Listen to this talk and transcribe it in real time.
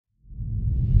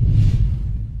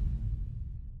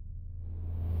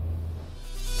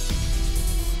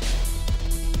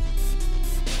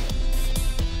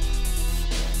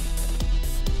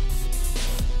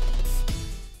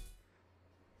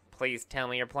Please tell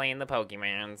me you're playing the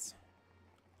Pokemons.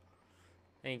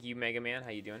 Thank you, Mega Man. How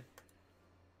you doing?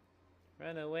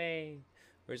 Run away.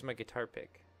 Where's my guitar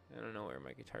pick? I don't know where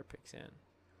my guitar pick's at.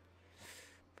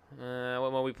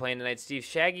 What will we playing tonight, Steve?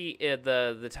 Shaggy,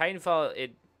 the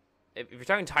Titanfall. If you're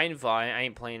talking Titanfall, I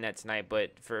ain't playing that tonight.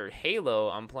 But for Halo,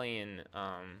 I'm playing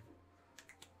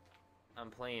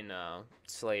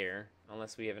Slayer.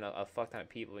 Unless we have a fuck ton of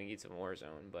people, we can get some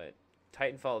Warzone. But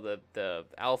Titanfall, the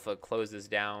alpha closes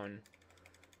down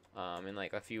in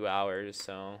like a few hours,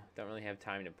 so don't really have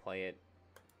time to play it.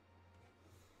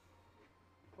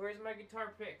 Where's my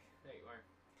guitar pick? There you are.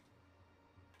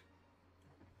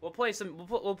 We'll play some.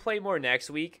 We'll play more next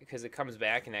week because it comes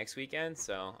back next weekend.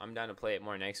 So I'm down to play it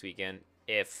more next weekend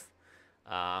if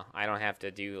I don't have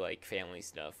to do like family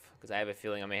stuff, because I have a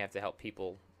feeling I may have to help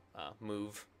people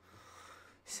move.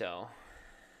 So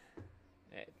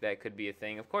that could be a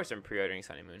thing. Of course, I'm pre-ordering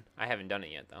Sun and Moon. I haven't done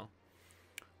it yet though,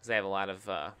 because I have a lot of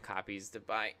copies to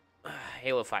buy.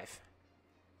 Halo 5.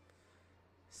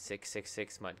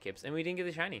 666 Mudkips, and we didn't get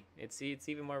the shiny. It's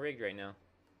even more rigged right now.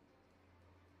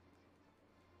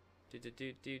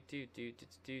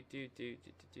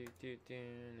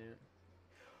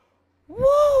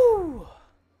 Woo!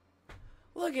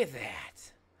 Look at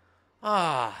that.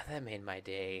 Ah, that made my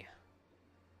day.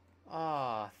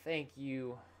 Ah, thank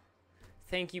you.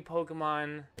 Thank you,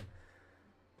 Pokemon.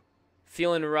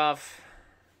 Feeling rough.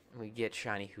 We get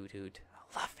shiny Hoothoot. I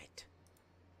love it.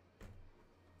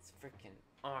 It's freaking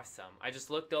awesome. I just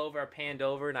looked over, I panned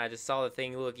over, and I just saw the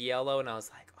thing look yellow, and I was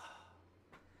like,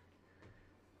 oh.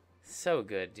 So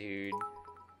good, dude.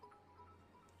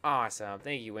 Awesome.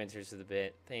 Thank you, Winters, for the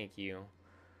bit. Thank you.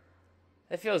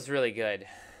 That feels really good.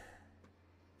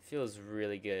 Feels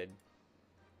really good.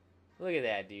 Look at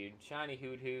that, dude. Shiny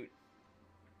Hoothoot.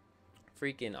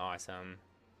 Freaking awesome.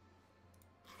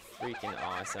 Freaking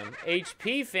awesome.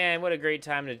 HP fan, what a great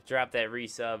time to drop that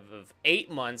resub of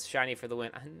 8 months. Shiny for the win.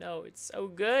 I know, it's so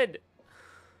good.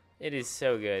 It is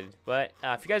so good. But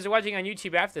if you guys are watching on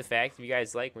YouTube after the fact, if you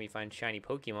guys like when we find shiny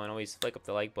Pokemon, always flick up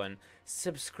the like button.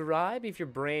 Subscribe if you're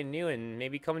brand new, and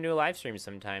maybe come into a live stream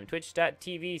sometime.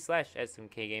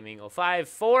 Twitch.tv/SMKGaming05.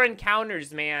 4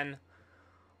 encounters, man.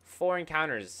 4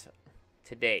 encounters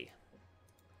today.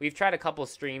 We've tried a couple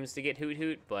streams to get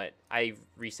Hoothoot, but I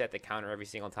reset the counter every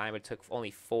single time. It took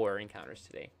only 4 encounters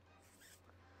today.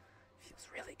 Feels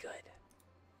really good.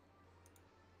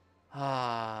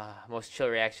 Ah, most chill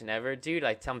reaction ever. Dude,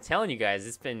 I'm telling you guys,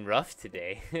 it's been rough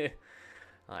today.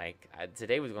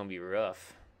 Today was going to be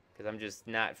rough, because I'm just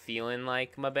not feeling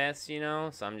like my best, you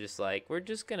know? So I'm just like, we're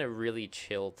just going to really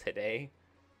chill today.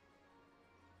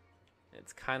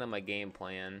 It's kind of my game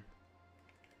plan.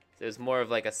 So it was more of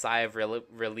like a sigh of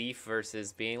relief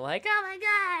versus being like, oh my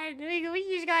god, we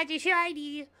just got you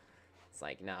shiny. It's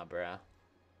like, nah, bruh.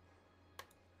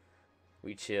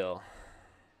 We chill.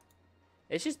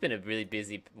 It's just been a really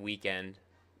busy weekend.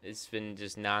 It's been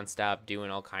just non-stop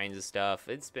doing all kinds of stuff.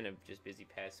 It's been a just busy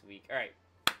past week. All right,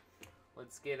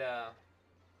 let's get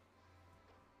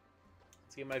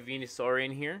my Venusaur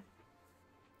in here.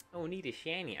 Oh, need a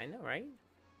shiny. I know, right?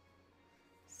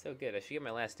 So good. I should get my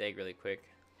last egg really quick.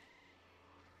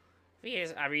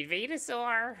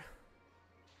 Venusaur.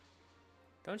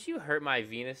 Don't you hurt my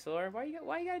Venusaur? Why you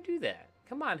gotta do that?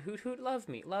 Come on, Hoothoot, love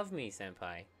me,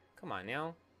 senpai. Come on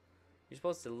now. You're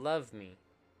supposed to love me.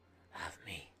 Love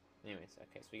me. Anyways,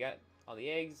 okay, so we got all the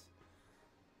eggs.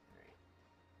 All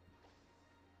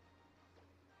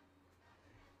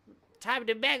right. Time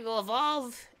to Mega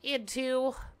Evolve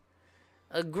into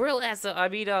a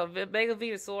Mega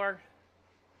Venusaur.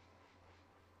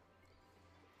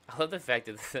 I love the fact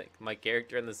that my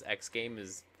character in this X game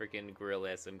is freaking Gorilla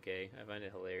SMK. I find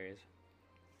it hilarious.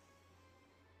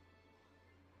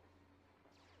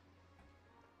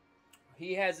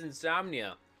 He has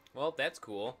insomnia. Well, that's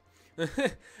cool.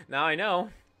 Now I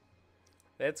know.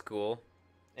 That's cool.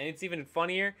 And it's even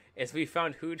funnier is we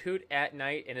found Hoothoot at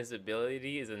night, and his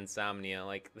ability is insomnia.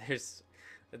 Like, it's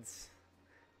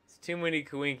too many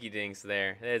coinky dinks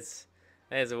there. That's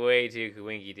way too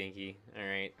coinky dinky. All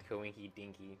right, coinky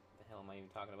dinky. What the hell am I even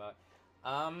talking about?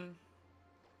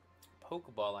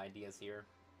 Pokeball ideas here.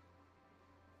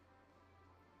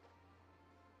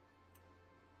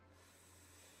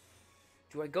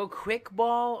 Do I go quick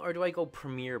ball or do I go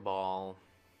premier ball?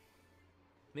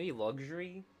 Maybe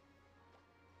luxury?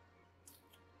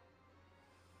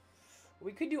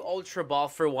 We could do ultra ball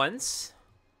for once.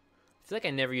 I feel like I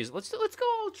never use. Let's go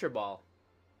ultra ball.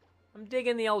 I'm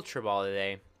digging the ultra ball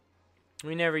today.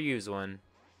 We never use one.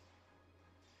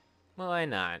 Well, why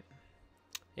not?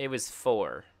 It was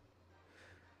 4.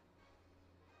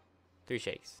 3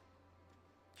 shakes.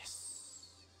 Yes.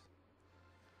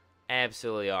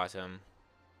 Absolutely awesome.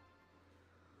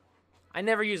 I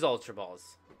never use Ultra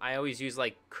Balls. I always use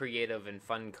like creative and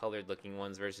fun colored looking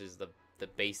ones versus the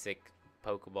basic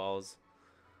Pokeballs.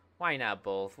 Why not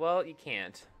both? Well, you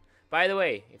can't. By the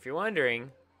way, if you're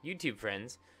wondering, YouTube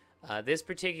friends, this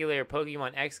particular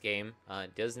Pokemon X game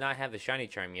does not have the Shiny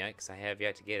Charm yet, because I have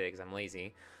yet to get it because I'm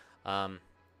lazy.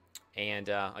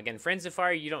 Again, Friend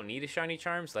Safari, you don't need a Shiny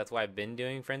Charm, so that's why I've been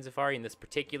doing Friend Safari in this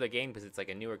particular game, because it's like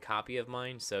a newer copy of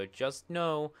mine. So just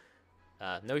know,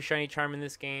 no Shiny Charm in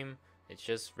this game. It's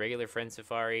just regular Friend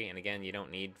Safari, and again, you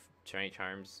don't need Shiny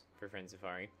Charms for Friend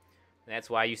Safari. And that's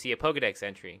why you see a Pokedex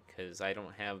entry, because I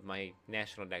don't have my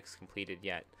National Dex completed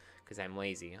yet, because I'm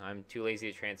lazy. I'm too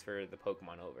lazy to transfer the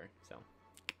Pokemon over, so.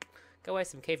 Go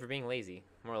SMK for being lazy.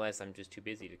 More or less, I'm just too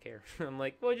busy to care. I'm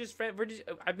like, well,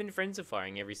 I've been Friend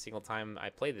Safaring every single time I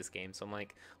play this game, so I'm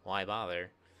like, why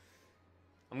bother?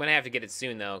 I'm gonna have to get it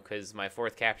soon, though, because my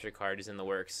 4th capture card is in the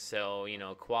works, so, you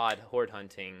know, quad horde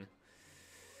hunting.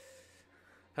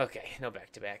 Okay, no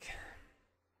back-to-back.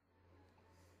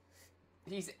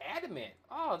 He's adamant.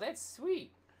 Oh, that's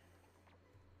sweet.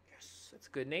 Yes, that's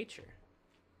good nature.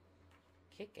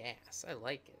 Kick ass. I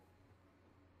like it.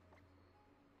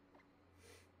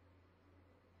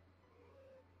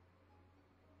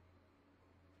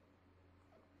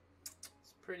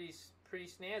 It's pretty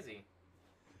snazzy.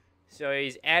 So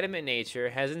he's adamant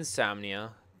nature, has insomnia.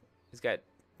 He's got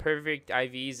perfect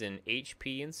IVs in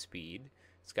HP and speed.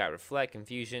 It's got Reflect,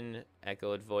 Confusion,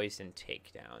 Echoed Voice, and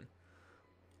Takedown.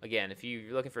 Again, if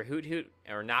you're looking for Hoothoot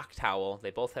or Noctowl, they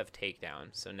both have Takedown,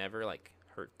 so never, like,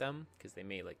 hurt them, because they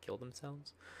may, like, kill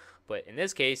themselves. But in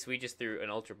this case, we just threw an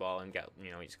Ultra Ball and got,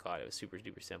 you know, we just caught it. It was super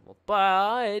duper simple.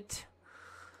 But,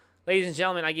 ladies and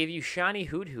gentlemen, I gave you Shiny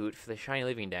Hoothoot for the Shiny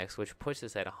Living Dex, which puts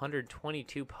us at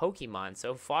 122 Pokemon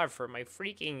so far for my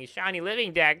freaking Shiny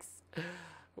Living Dex.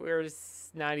 We're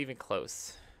not even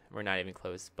close. We're not even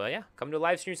close. But yeah, come to a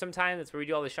live stream sometime. That's where we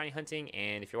do all the shiny hunting.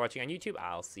 And if you're watching on YouTube,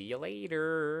 I'll see you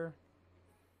later.